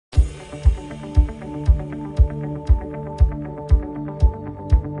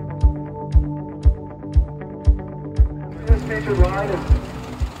featured line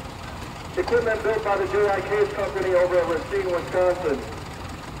is equipment built by the J.I. Case Company over at Racine, Wisconsin.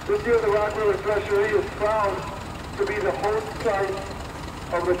 This year, the Rock River Thresheree is proud to be the host site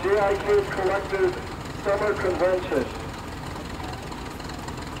of the J.I. Case Collectors Summer Convention.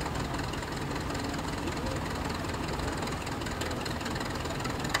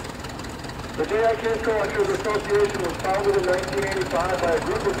 The J.I. Case Collectors Association was founded in 1985 by a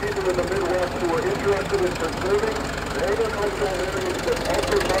group of people in the Midwest who were interested in preserving the agricultural heritage that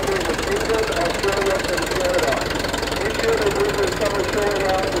also bundles with England, Australia, and Canada. Each year they move their summer show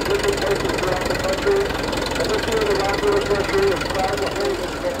around to different places throughout the country, and this year the Rock River Thresheree is proud to hold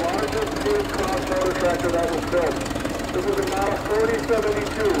the largest case cross motor tractor that was built. This is a model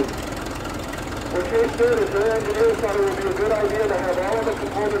 4072. What Case did is their engineers thought it would be a good idea to have all of the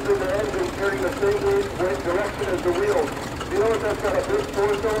components in the engine turning the same direction as the wheels. You notice that's got a big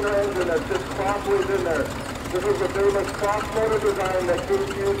four-cylinder engine that's just crossways in there. This was the famous cross-motor design that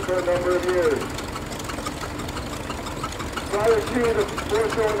Case used for a number of years. Prior to the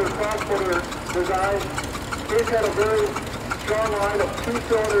four-cylinder cross-motor design, Case had a very strong line of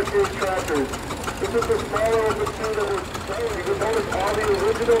two-cylinder Case tractors. This is the smaller of the two that were selling. You can notice all the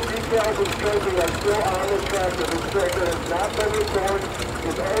original decals and striping are still on this tractor. This tractor has not been restored.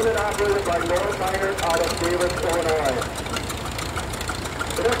 It's owned and operated by North Miners out of Davis, Illinois.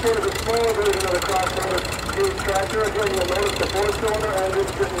 The next one is a smaller version of the cross-motor Case tractor. Again, you'll notice the four-cylinder engine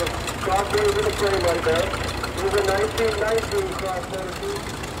sitting with crossways in the frame right there. This is a 1919 cross-motor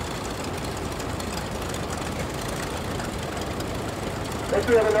Case. Next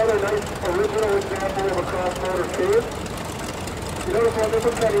we have another nice original example of a cross-motor Case. You notice one, this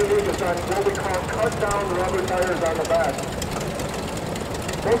is kind of unique. It's on what we call cut-down rubber tires on the back.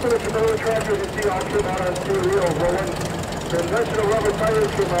 Most of the familiar tractors you see all came out on two wheels. Well, when the invention of rubber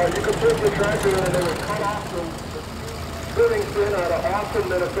tires came out, you could put the tractor in and they would cut off the Livingston out of Austin,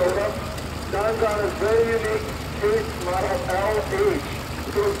 Minnesota. Don's on his very unique Case model LH.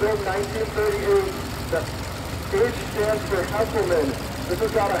 It was built in 1938. The H stands for Hesselman. This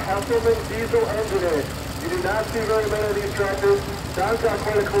has got a Hesselman diesel engine in it. You do not see very many of these tractors. Don's got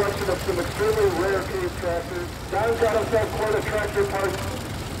quite a collection of some extremely rare Case tractors. Don's got himself quite a tractor parts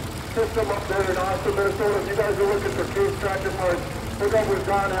system up there in Austin, Minnesota. If you guys are looking for Case tractor parts, hook up with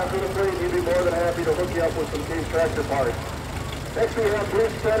Don after the play. He'd be more than happy to hook you up with some Case tractor parts. Next we have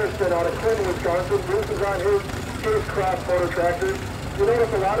Bruce Fetterson out of Clinton, Wisconsin. Bruce is on his Case cross motor tractors. You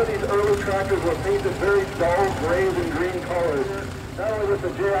notice a lot of these early tractors were painted very dull grays and green colors. Not only with the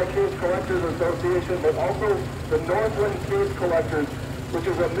J.I. Case Collectors Association, but also the Northland Case Collectors, which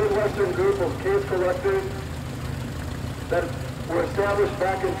is a Midwestern group of Case collectors that were established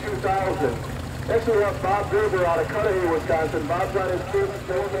back in 2000. Next we have Bob Gerber out of Cudahy, Wisconsin. Bob's on his Case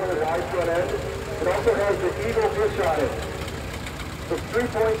 4-motor wide front end. It also has the Eagle hitch on it. The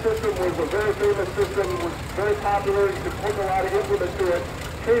three-point system was a very famous system, was very popular. You could hook a lot of implements to it.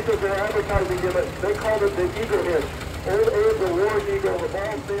 Case of their advertising gimmick, they called it the Eagle hitch. Old Abe, the War Eagle, the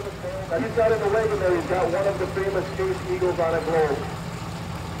ball famous ball. Now he's got in the wagon there, he's got one of the famous Case Eagles on a globe.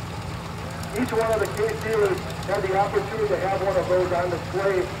 Each one of the Case dealers had the opportunity to have one of those on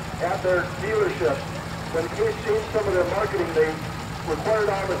display at their dealership. When Case changed some of their marketing, they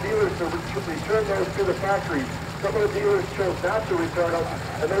required all the dealers to return those to the factory. Some of the dealers chose not to return them,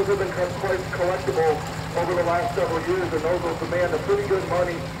 and those have become quite collectible over the last several years, and those will demand a pretty good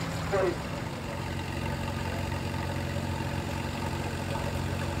money price.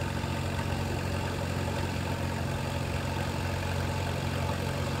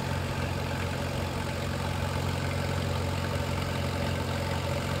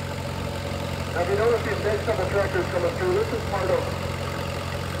 Now, if you notice these next couple tractors coming through, this is part of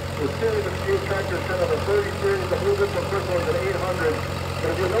the series of Case tractors, kind of a 30 series. I believe this one first one's an 800. But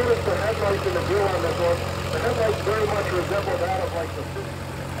if you notice the headlights in the grill on this one, the headlights very much resemble that of like the 50.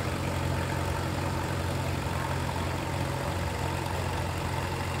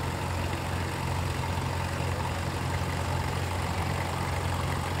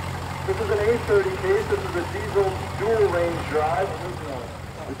 This is an 830 Case. This is a diesel dual range drive.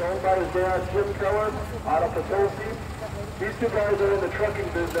 It's owned by his dad, Jim Keller, out of Potosi. These two guys are in the trucking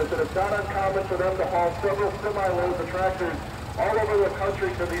business, and it's not uncommon for them to haul several semi-loads of tractors all over the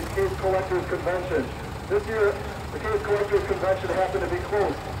country to these Case Collectors Conventions. This year, the Case Collectors Convention happened to be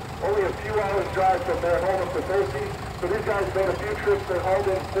close. Only a few hours drive from their home in Potosi. So these guys made a few trips. They hauled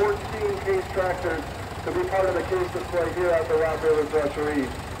in 14 Case tractors to be part of the Case display here at the Rock River Thresheree.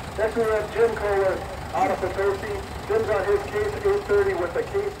 Next we have Jim Kohler out of Potosi. Jim's on his Case 830 with the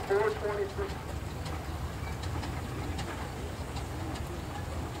Case 423.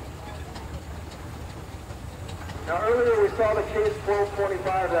 Now earlier we saw the Case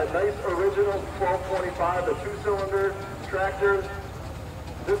 1225, that nice original 1225, the two-cylinder tractors.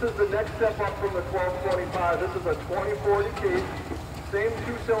 This is the next step up from the 1225. This is a 2040 Case, same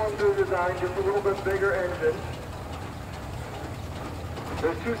two-cylinder design, just a little bit bigger engine.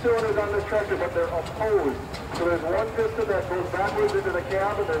 There's two cylinders on this tractor, but they're opposed. So there's one piston that goes backwards into the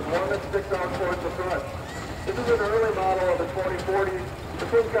cab, and there's one that sticks out towards the front. This is an early model of the 2040. This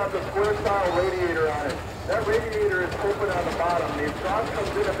one's got the square-style radiator on it. That radiator is open on the bottom. The exhaust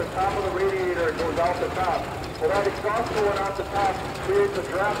comes in at the top of the radiator and goes out the top. Well, that exhaust going out the top creates a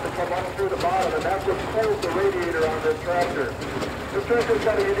draft to come up through the bottom, and that's what pulls the radiator on this tractor. This tractor's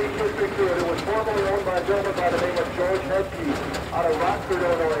got a unique history to it. It was formerly owned by a gentleman by the name of George Hedke out of Rock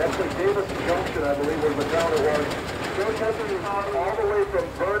River, Illinois. Actually, Davis Junction, I believe, was the town it was. George Hedke was all the way from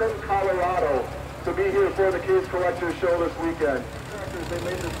Vernon, Colorado, to be here for the Case Collectors Show this weekend. They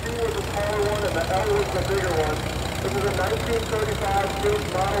made the C was the smaller one and the L was the bigger one. This is a 1935 Case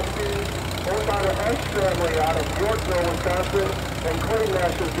Model C owned by the Esch family out of Yorkville, Wisconsin, and Clay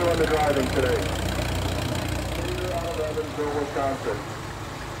Nash is doing the driving today. Here out of Evansville, Wisconsin.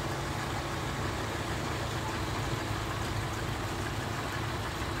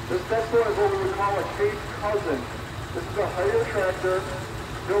 This next one is what we would call a Case Cousin. This is a higher tractor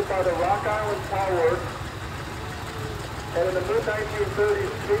built by the Rock Island Power Works. And in the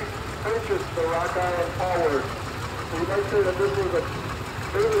mid-1930s, Case purchased the Rock Island Power Works. So you might say that this was a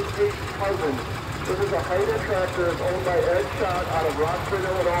fairly Case cousin. This is a Hyder tractor owned by Ed Schott out of Rockford,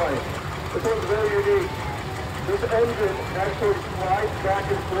 Illinois. This one's very unique. This engine actually slides back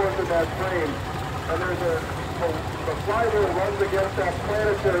and forth in that frame. And there's the flywheel runs against that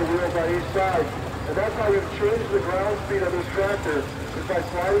planetary wheel by each side. And that's how we've changed the ground speed of this tractor, is by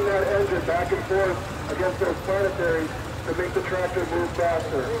sliding that engine back and forth against those planetaries to make the tractor move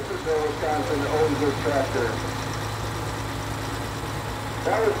faster. Wisconsin owns this tractor.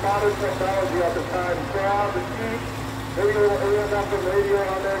 That was modern technology at the time. Crowd, the seat, maybe a little AM FM radio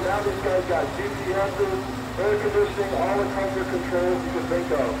on there. Now these guys got GPSs, air conditioning, all the comfort controls you can think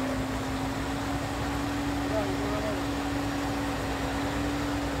of.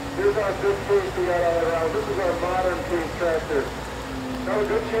 Here's our big Case we got all around. This is our modern Case tractor. Now a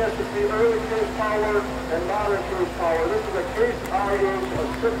good chance to see early Case power and modern Case power. This is a Case IH, a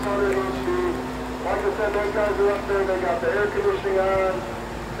 600 HD. Like I said, those guys are up there. They got the air conditioning on.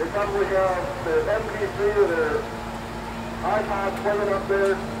 They probably have the MP3 or their iPod plugging up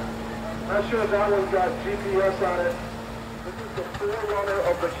there. Not sure if that one's got GPS on it. This is the forerunner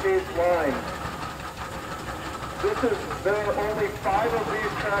of the Case line. There are only 5 of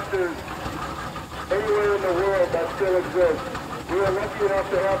these tractors anywhere in the world that still exist. We were lucky enough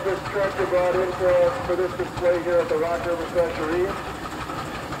to have this tractor brought in for this display here at the Rock River Thresheree.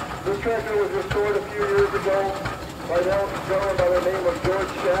 This tractor was restored a few years ago by a gentleman by the name of George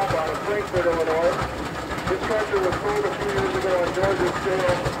Schaap out of Frankfort, Illinois. This tractor was sold a few years ago on George's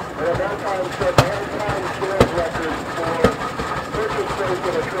sale, and at that time set all-time sales records for purchase price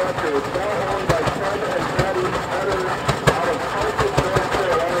of a tractor. It's now owned by Ken and Patty Hatter out of Hartford, North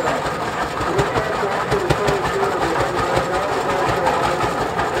Carolina. So this tractor also refers to as the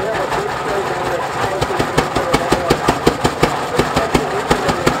they have a big show down at Hartford,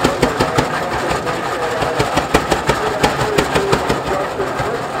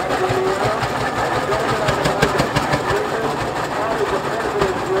 North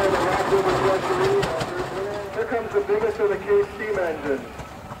Carolina. Here comes the biggest of the Case steam engine.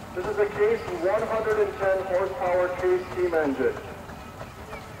 This is a Case 110 horsepower Case steam engine.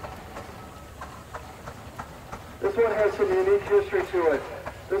 This one has some unique history to it.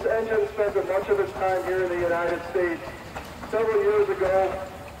 This engine spent much of its time here in the United States. Several years ago,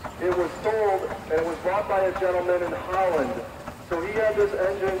 it was sold and it was bought by a gentleman in Holland. So he had this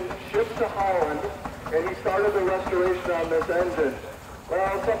engine shipped to Holland and he started the restoration on this engine.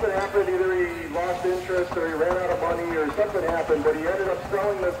 Well, something happened, either he lost interest or he ran out of money or something happened, but he ended up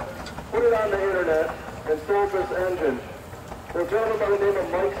selling this, put it on the internet, and sold this engine. Well, a gentleman by the name of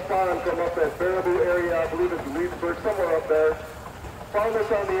Mike Spahn from up at Baraboo area, I believe it's Leesburg, somewhere up there, found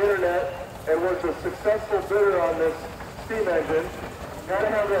this on the internet and was a successful bidder on this steam engine. Had to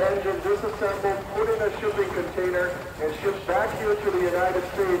have the engine disassembled, put in a shipping container, and shipped back here to the United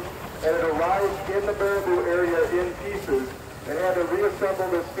States, and it arrived in the Baraboo area in pieces, and had to reassemble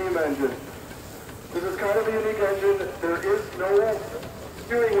this steam engine. This is kind of a unique engine. There is no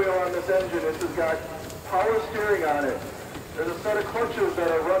steering wheel on this engine. This has got power steering on it. There's a set of clutches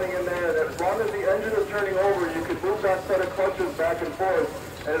that are running in there, and as long as the engine is turning over, you can move that set of clutches back and forth,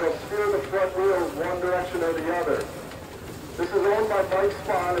 and it'll steer the front wheels one direction or the other. This is owned by Mike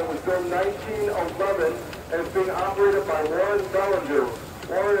Spahn. It was built 1911. and it's being operated by Warren Bellinger.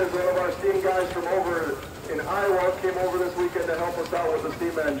 Warren is one of our steam guys from over in Iowa, came over this weekend to help us out with the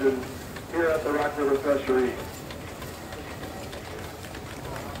steam engine here at the Rock River Thresheree.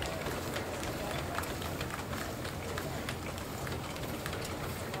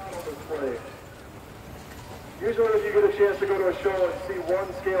 Usually if you get a chance to go to a show and see one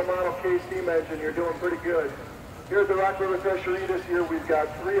scale model K steam engine, you're doing pretty good. Here at the Rock River Thresheree this year, we've got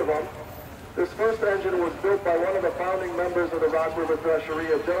 3 of them. This first engine was built by one of the founding members of the Rock River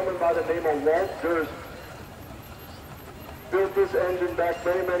Thresheree, a gentleman by the name of Walt Durst. Built this engine back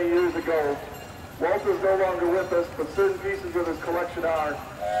many, many years ago. Walt is no longer with us, but certain pieces of his collection are.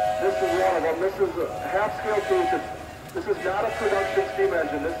 This is one of them. This is a half-scale case. This is not a production steam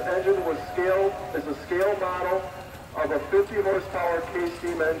engine. This engine was scaled as a scale model of a 50 horsepower K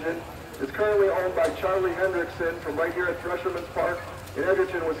steam engine. It's currently owned by Charlie Hendrickson from right here at Threshermen's Park in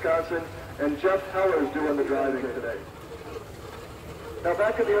Edgerton, Wisconsin, and Jeff Teller is doing the driving today. Now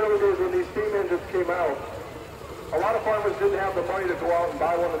back in the early days when these steam engines came out, a lot of farmers didn't have the money to go out and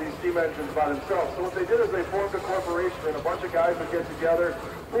buy one of these steam engines by themselves. So what they did is they formed a corporation, and a bunch of guys would get together,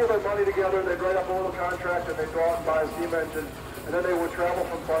 pool their money together, they'd write up a little contract, and they'd go out and buy a steam engine, and then they would travel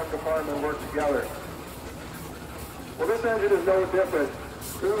from farm to farm and work together. Well, this engine is no different.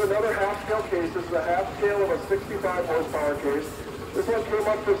 This is another half-scale case. This is a half-scale of a 65 horsepower case. This one came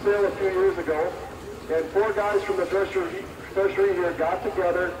up for sale a few years ago, and 4 guys from the Thresheree here got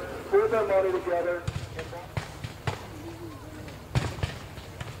together, pooled their money together, and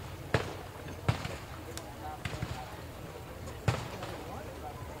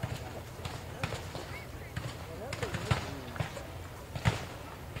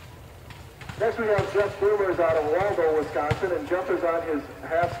next we have Jeff Boomers out of Waldo, Wisconsin, and Jeff is on his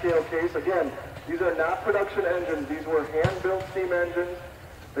half-scale case. Again, these are not production engines. These were hand-built steam engines.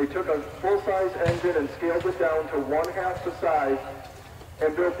 They took a full-size engine and scaled it down to 1/2 the size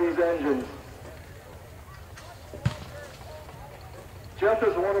and built these engines. Jeff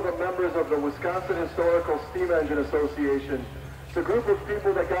is one of the members of the Wisconsin Historical Steam Engine Association. It's a group of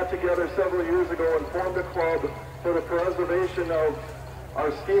people that got together several years ago and formed a club for the preservation of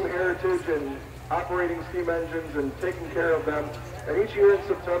our steam heritage and operating steam engines and taking care of them. And each year in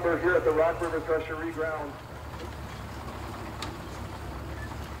September here at the Rock River Thresheree grounds.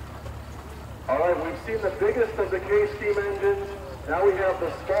 All right, we've seen the biggest of the K steam engines. Now we have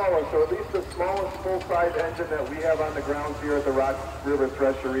the smallest, or at least the smallest full-size engine that we have on the grounds here at the Rock River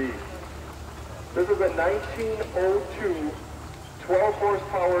Thresheree. This is a 1902 12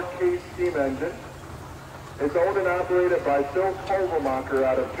 horsepower K steam engine. It's owned and operated by Phil Kovelmacher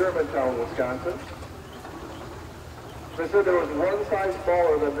out of Germantown, Wisconsin. They said there was one size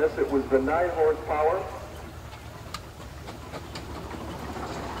smaller than this. It was the 9 horsepower.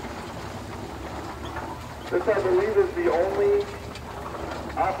 This, I believe, is the only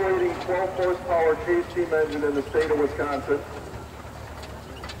operating 12 horsepower K steam engine in the state of Wisconsin.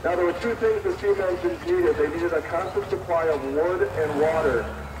 Now, there were 2 things the steam engines needed. They needed a constant supply of wood and water.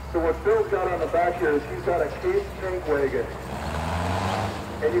 So what Phil's got on the back here is he's got a case tank wagon.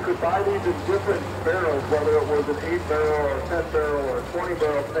 And you could buy these in different barrels, whether it was an 8-barrel or a 10-barrel or a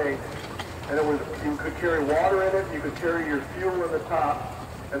 20-barrel tank. And you could carry water in it, you could carry your fuel in the top,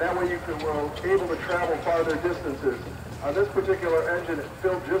 and that way you were able to travel farther distances. On this particular engine,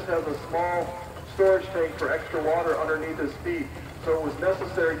 Phil just has a small storage tank for extra water underneath his feet. So it was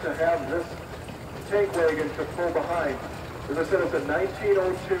necessary to have this tank wagon to pull behind. As I said, it's a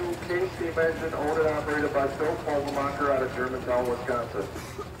 1902 K steam engine owned and operated by Phil Kovelmacher out of Germantown, Wisconsin.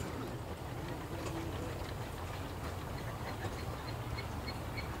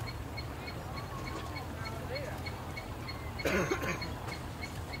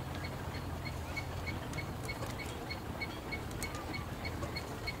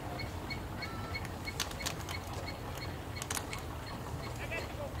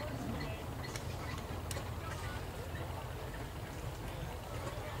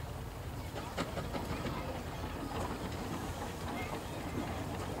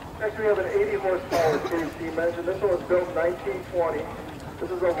 Next we have an 80 horsepower K steam engine. This one was built in 1920. This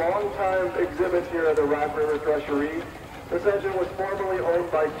is a long-time exhibit here at the Rock River Thresheree. This engine was formerly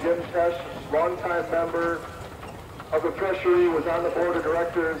owned by Jim Tesh, longtime member of the Thresheree, was on the board of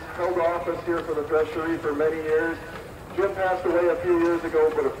directors, held office here for the Thresheree for many years. Jim passed away a few years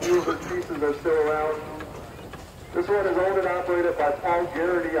ago, but a few of his pieces are still around. This one is owned and operated by Paul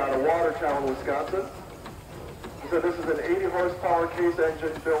Garrity out of Watertown, Wisconsin. So this is an 80 horsepower case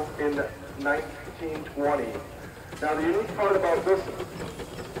engine built in 1920. Now the unique part about this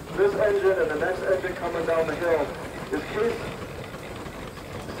engine and the next engine coming down the hill is case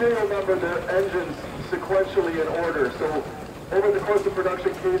serial number their engines sequentially in order. So over the course of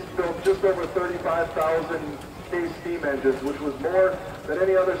production, Case built just over 35,000 Case steam engines, which was more than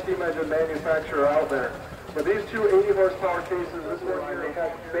any other steam engine manufacturer out there. But these two 80 horsepower cases, this one here, they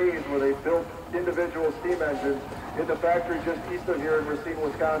had bays where they built individual steam engines in the factory just east of here in Racine,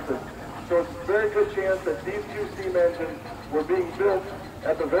 Wisconsin. So it's a very good chance that these two steam engines were being built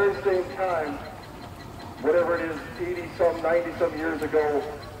at the very same time, whatever it is, 80-some, 90-some years ago.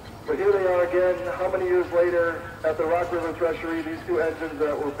 But here they are again, how many years later, at the Rock River Thresheree, these two engines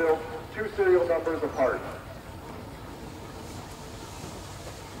that were built 2 serial numbers apart.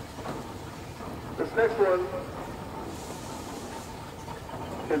 This next one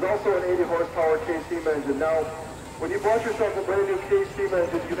is also an 80 horsepower Case steam engine. Now, when you bought yourself a brand new Case steam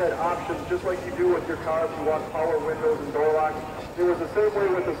engine, you had options just like you do with your car if you want power windows and door locks. It was the same way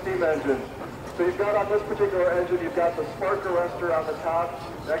with the steam engine. So you've got on this particular engine, you've got the spark arrestor on the top.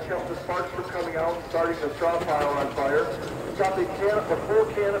 That kept the sparks from coming out and starting the straw pile on fire. You've got the full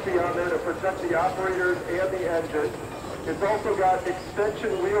canopy on there to protect the operators and the engine. It's also got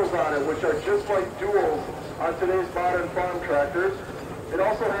extension wheels on it, which are just like duals on today's modern farm tractors. It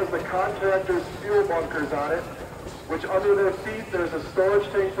also has the contractor's fuel bunkers on it, which under their feet there's a storage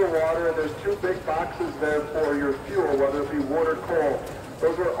tank for water, and there's 2 big boxes there for your fuel, whether it be wood or coal.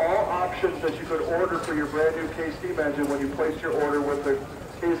 Those were all options that you could order for your brand new Case steam engine when you placed your order with the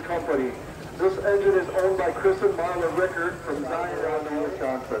Case company. This engine is owned by Chris and Marla Rickard from Zion,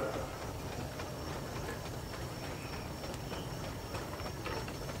 Wisconsin.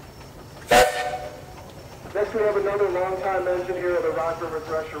 Next we have another long-time engine here at the Rock River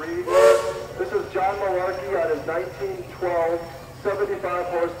Thresheree. This is John Malarkey on his 1912 75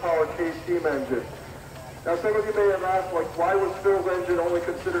 horsepower Case steam engine. Now some of you may have asked, like, why was Phil's engine only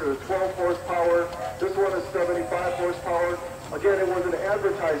considered a 12 horsepower? This one is 75 horsepower. Again, it was an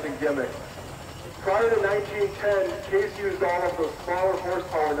advertising gimmick. Prior to 1910, Case used all of the smaller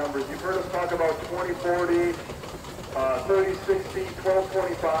horsepower numbers. You've heard us talk about 2040, 3060,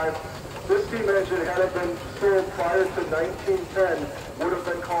 1225. This steam engine, had it been sold prior to 1910, would have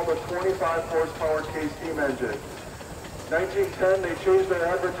been called a 25 horsepower Case steam engine. 1910, they changed their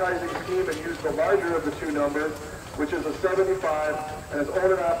advertising scheme and used the larger of the 2 numbers, which is a 75, and is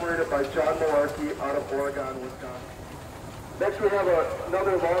owned and operated by John Malarkey out of Oregon, Wisconsin. Next we have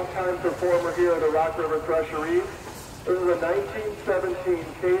another long-time performer here at the Rock River Thresheree. This is a 1917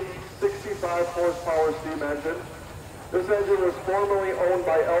 Case 65 horsepower steam engine. This engine was formerly owned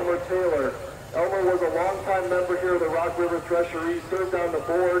by Elmer Taylor. Elmer was a longtime member here of the Rock River Thresheree, served on the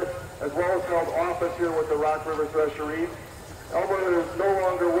board, as well as held office here with the Rock River Thresheree. Elmer is no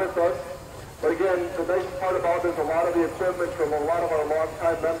longer with us, but again, the nice part about this, a lot of the equipment from a lot of our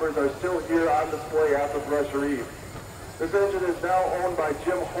longtime members are still here on display at the Thresheree. This engine is now owned by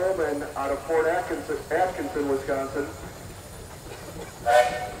Jim Holman out of Fort Atkinson, Wisconsin.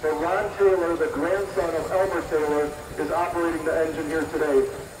 So Ron Taylor, the grandson of Elmer Taylor, is operating the engine here today.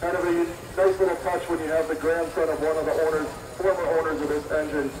 Kind of a nice little touch when you have the grandson of one of the owners, former owners of this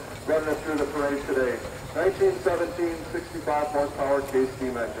engine, running it through the parade today. 1917 65 horsepower Case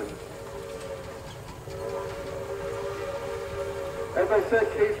steam engine. As I said,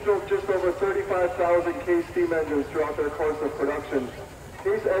 Case built just over 35,000 Case steam engines throughout their course of production.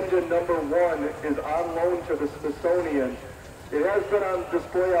 Case engine number 1 is on loan to the Smithsonian. It has been on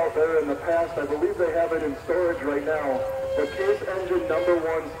display out there in the past. I believe they have it in storage right now. But Case engine number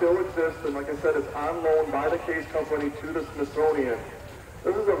 1 still exists, and like I said, it's on loan by the Case company to the Smithsonian.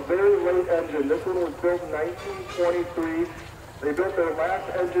 This is a very late engine. This one was built in 1923. They built their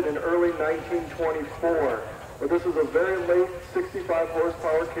last engine in early 1924. But this is a very late 65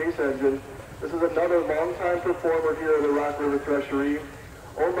 horsepower Case engine. This is another longtime performer here at the Rock River Thresheree,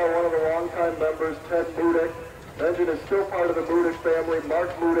 owned by one of the longtime members, Ted Mudick. The engine is still part of the Mudick family. Mark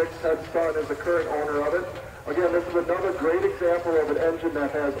Mudick's head son is the current owner of it. Again, this is another great example of an engine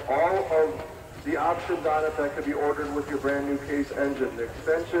that has all of the options on it that could be ordered with your brand new Case engine. The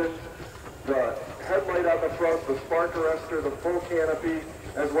extensions, the headlight on the front, the spark arrestor, the full canopy,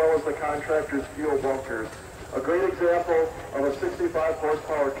 as well as the contractor's fuel bunkers. A great example of a 65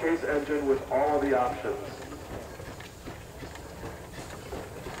 horsepower Case engine with all of the options.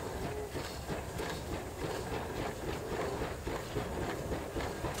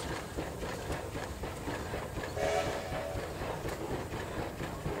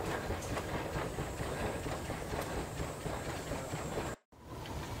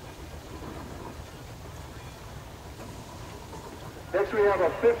 Next we have a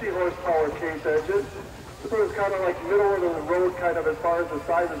 50 horsepower Case engine. This one is kind of like middle of the road kind of as far as the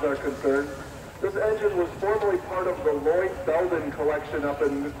sizes are concerned. This engine was formerly part of the Lloyd Belden collection up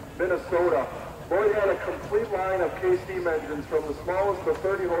in Minnesota. Lloyd had a complete line of K-Steam engines from the smallest, the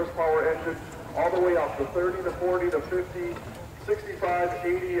 30 horsepower engine, all the way up to 30 to 40 to 50, 65,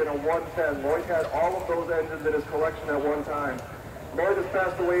 80, and a 110. Lloyd had all of those engines in his collection at one time. Lloyd has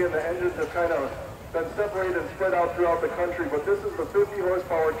passed away and the engines have kind of been separated and spread out throughout the country, but this is the 50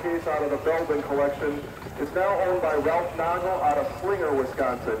 horsepower case out of the Belden collection. It's now owned by Ralph Nagel out of Slinger,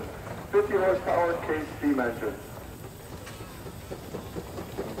 Wisconsin. 50 horsepower case steam engine.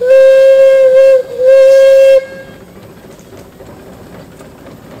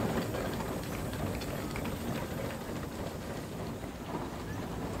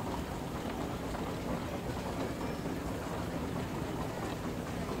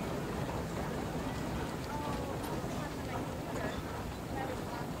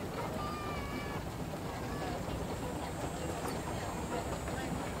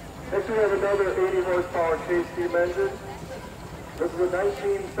 Next we have another 80 horsepower case steam engine. This is a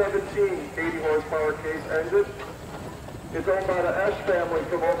 1917 80 horsepower case engine. It's owned by the Esch family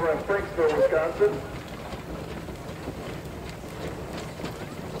from over at Franksville, Wisconsin.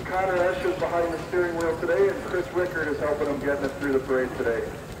 Connor Esch is behind the steering wheel today, and Chris Rickard is helping him getting it through the parade today.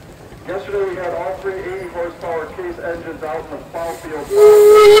 Yesterday we had all three 80 horsepower case engines out in the plow field,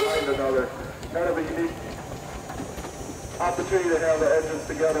 one behind another. Kind of a unique opportunity to have the engines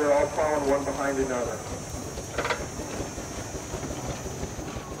together, all plowing one behind another.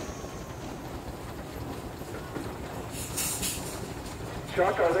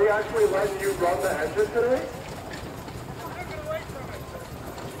 Chuck, are they actually letting you run the engine today?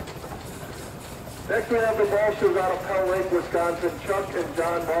 Next we have the Walshes out of Pell Lake, Wisconsin. Chuck and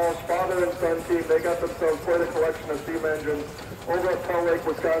John Walsh, father and son team, they got themselves quite a collection of steam engines over at Pell Lake,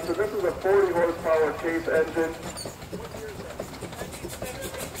 Wisconsin. This is a 40 horsepower case engine.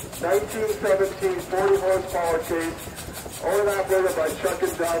 1917 40 horsepower case, owned and operated by Chuck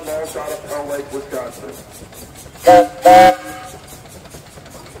and John Walsh out of Pell Lake, Wisconsin.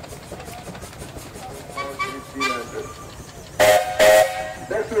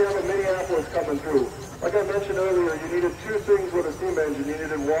 Next we have a Minneapolis coming through. Like I mentioned earlier, you needed two things with a steam engine. You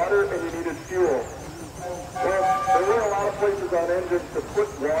needed water and you needed fuel. Well, there were a lot of places on engines to put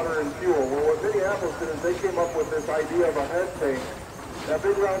water and fuel. Well, what Minneapolis did is they came up with this idea of a head tank. That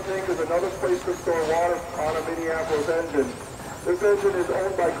big round tank is another place to store water on a Minneapolis engine. This engine is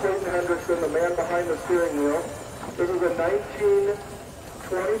owned by Clayton Hendrickson, the man behind the steering wheel. This is a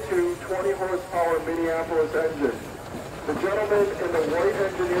 1922 20 horsepower Minneapolis engine. The gentleman in the white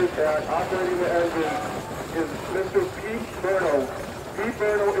engineer's hat operating the engine is Mr. Pete Berno. Pete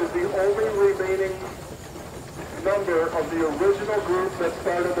Berno is the only remaining member of the original group that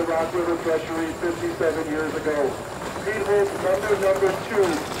started the Rock River Thresheree 57 years ago. Pete holds number 2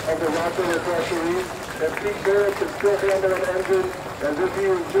 of the Rock River Thresheree, and Pete Barrett can still handle an engine as if he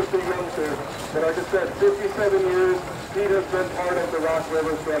was just a youngster. But like I said, 57 years, Pete has been part of the Rock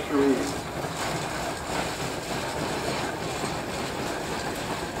River Thresheree.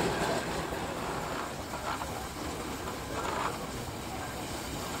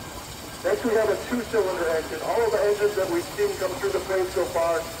 Next we have a 2-cylinder engine. All of the engines that we've seen come through the parade so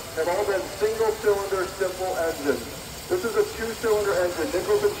far have all been single-cylinder, simple engines. This is a 2-cylinder engine.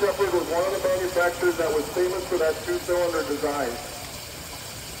 Nichols and Shepard was one of the manufacturers that was famous for that 2-cylinder design.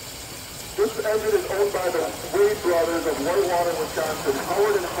 This engine is owned by the Wade brothers of Whitewater, Wisconsin.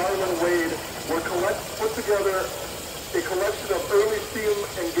 Howard and Harlan Wade put together a collection of early steam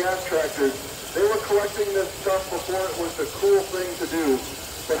and gas tractors. They were collecting this stuff before it was the cool thing to do.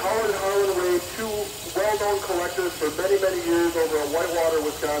 But Howard and Harlan Wade, two well-known collectors for many, many years over at Whitewater,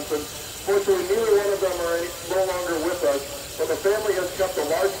 Wisconsin. Fortunately, neither one of them are no longer with us, but the family has kept a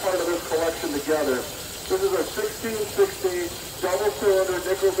large part of this collection together. This is a 1660 double-cylinder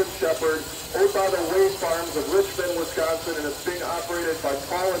Nichols and Shepard, owned by the Wade Farms of Richmond, Wisconsin, and it's being operated by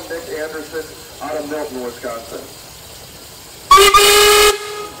Paul and Nick Anderson out of Milton, Wisconsin.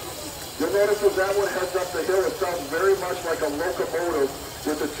 You'll notice as that one heads up the hill, it sounds very much like a locomotive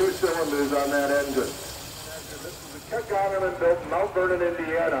with the 2 cylinders on that engine. This is a Keck Gonnerman built in Mount Vernon,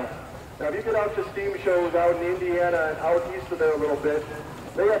 Indiana. Now, if you get out to steam shows out in Indiana and out east of there a little bit,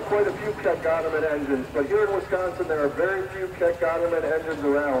 they have quite a few Keck Gonnerman engines. But here in Wisconsin, there are very few Keck Gonnerman engines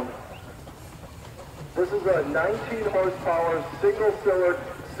around. This is a 19 horsepower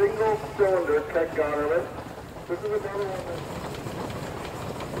single-cylinder Keck Gonnerman. This is another one that...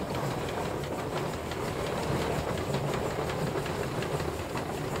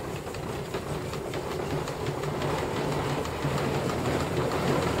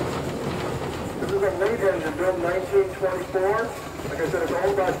 This is a late engine built in 1924. Like I said, it's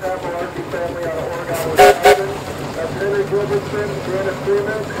owned by Papalarchy family out of Oregon, Wisconsin. That's Henry Gilbertson, Janet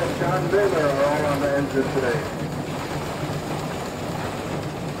Freeman, and John Miller are all on the engine today.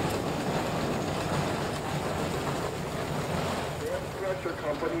 Thresher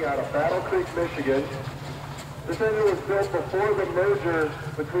Company out of Battle Creek, Michigan. This engine was built before the merger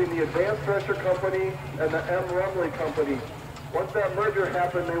between the Advanced Thresher Company and the M. Rumley Company. Once that merger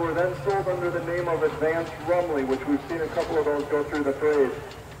happened, they were then sold under the name of Advanced Rumley, which we've seen a couple of those go through the parade.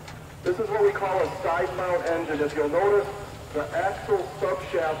 This is what we call a side mount engine. If you'll notice, the axle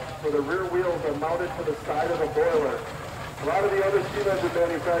subshafts for the rear wheels are mounted to the side of the boiler. A lot of the other steam engine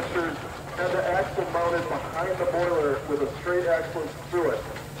manufacturers have the axle mounted behind the boiler with a straight axle through it.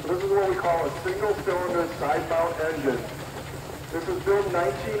 So this is what we call a single-cylinder side mount engine. This was built in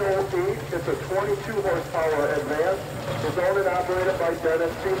 1908. It's a 22 horsepower Advanced. It's owned and operated by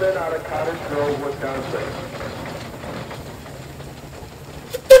Dennis Freeman out of Cottage Grove, Wisconsin.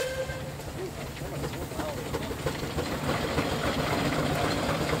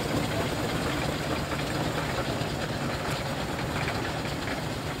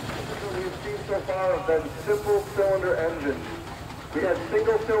 So far have been simple cylinder engines. We had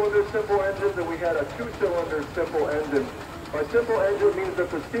single cylinder simple engines and we had a two-cylinder simple engine. By simple engine means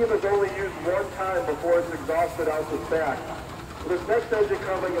that the steam is only used one time before it's exhausted out the stack. So this next engine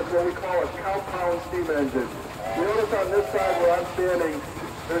coming is what we call a compound steam engine. You notice on this side where I'm standing,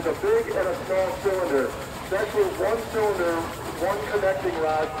 there's a big and a small cylinder. It's actually one cylinder, one connecting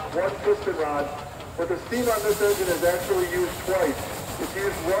rod, one piston rod, but the steam on this engine is actually used twice. It's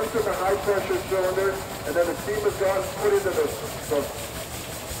used once in the high pressure cylinder, and then the steam is put into the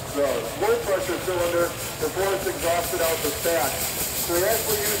low pressure cylinder before it's exhausted out the stack. So they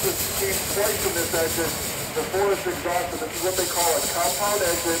actually use the steam twice in this engine before it's exhausted. This is what they call a compound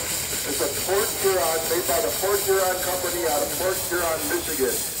engine. It's a Port Huron made by the Port Huron Company out of Port Huron,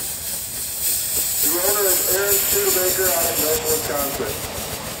 Michigan. The owner is Aaron Studebaker out of Milton, Wisconsin.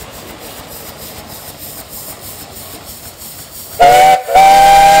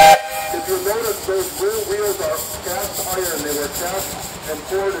 If you notice, those rear wheels are cast iron. They were cast and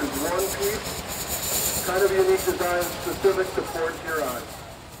poured as one piece. Kind of unique design specific to Port Huron.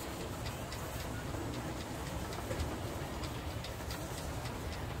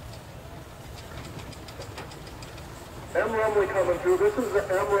 M. Rumley coming through. This is the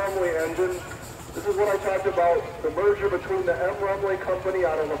M. Rumley engine. This is what I talked about, the merger between the M. Rumley Company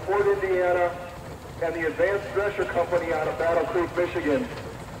out of LaPorte, Indiana, and the Advanced Thresher Company out of Battle Creek, Michigan.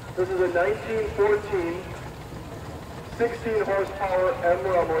 This is a 1914 16 horsepower M.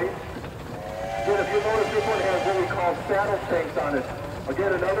 Rumley. Again, if you notice, this one has what we call saddle tanks on it.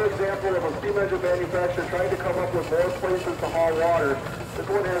 Again, another example of a steam engine manufacturer trying to come up with more places to haul water. This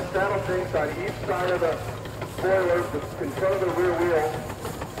one has saddle tanks on each side of the boiler in front of the rear wheel.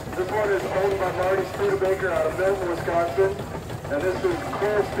 This one is owned by Marty Studebaker out of Milton, Wisconsin. And this is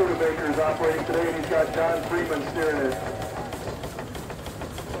Cole Studebaker is operating today, and he's got John Freeman steering it.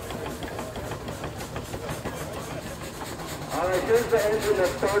 All right, here's the engine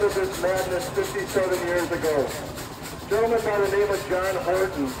that started this madness 57 years ago. A gentleman by the name of John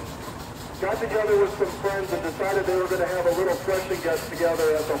Horton got together with some friends and decided they were going to have a little threshing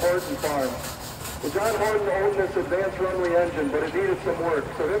get-together at the Horton farm. Well, John Horton owned this Advanced Rumley engine, but it needed some work.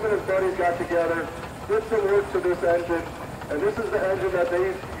 So him and his buddies got together, did some work to this engine, and this is the engine that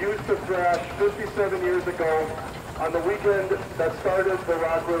they used to thrash 57 years ago on the weekend that started the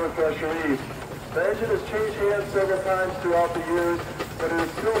Rock River Thresheree. The engine has changed hands several times throughout the years, but it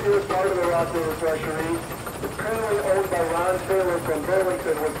is still here part of the Rock River Thresheree. It's currently owned by Ron Taylor from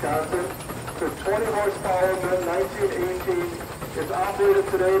Burlington, Wisconsin. It's 20 horsepower, built 1918. It's operated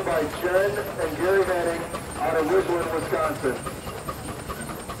today by Jen and Gary Henning out of Ridgeland, Wisconsin.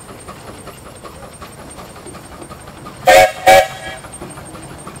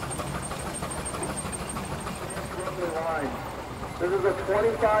 This is a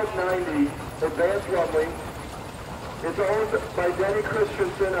 2590 Advanced Rumley. It's owned by Denny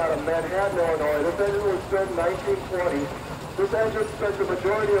Christensen out of Manhattan, Illinois. This engine was built in 1920. This engine spent the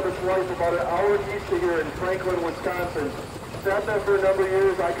majority of its life about an hour east of here in Franklin, Wisconsin. Sat there for a number of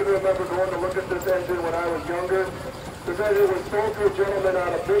years. I can remember going to look at this engine when I was younger. This engine was sold to a gentleman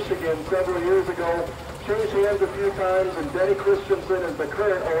out of Michigan several years ago. Changed hands a few times, and Denny Christensen is the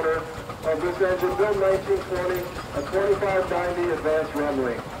current owner of this engine, built in 1920, a 2590 Advanced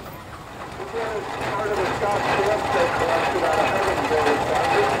Rumley. This one is part of the Scott Stansted collection out of Evansville,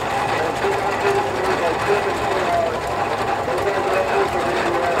 Wisconsin, and it's been operated today by Tim and Tim. Those are directors from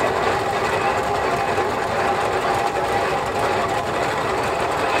Indiana.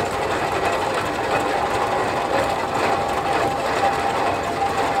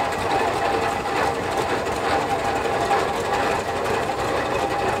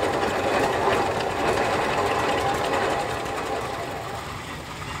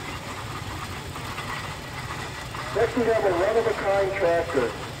 tractor.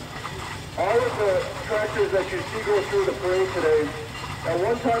 All of the tractors that you see go through the parade today, at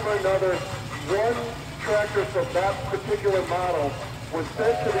one time or another, one tractor from that particular model was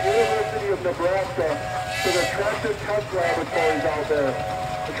sent to the University of Nebraska to the tractor test laboratories out there.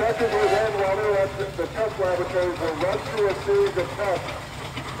 The tractors were then, while they were at the test laboratories, were run through a series of tests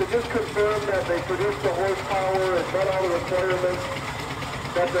to just confirm that they produced the horsepower and met all the requirements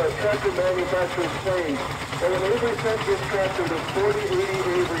that the tractor manufacturers claimed. And when Avery sent this tractor to 4080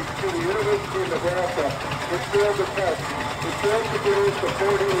 Avery to the University of Nebraska, it failed the test. It failed to produce the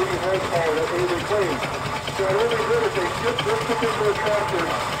 4080 horsepower that Avery claimed. So what they did is they shipped this particular tractor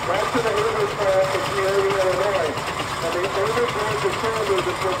back to the Avery plant in Peoria, Illinois. And they overblown the cylinders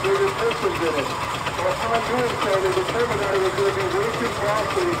and put bigger pistons in it. And upon doing so, they determined that it was going to be way too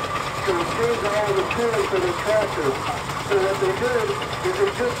costly to change all of the tooling for the tractor. So what they did is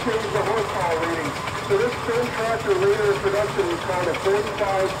they just changed the horsepower rating. So this same tractor later in production was called a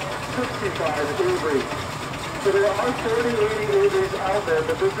 4565 Avery. So there are 4080 Averys out there,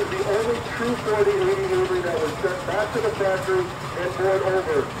 but this is the only true 4080 Avery that was sent back to the factory and brought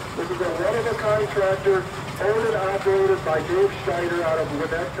over. This is a one-of-a-kind tractor, owned and operated by Dave Schneider out of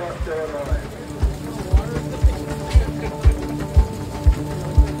Winnetka, Illinois.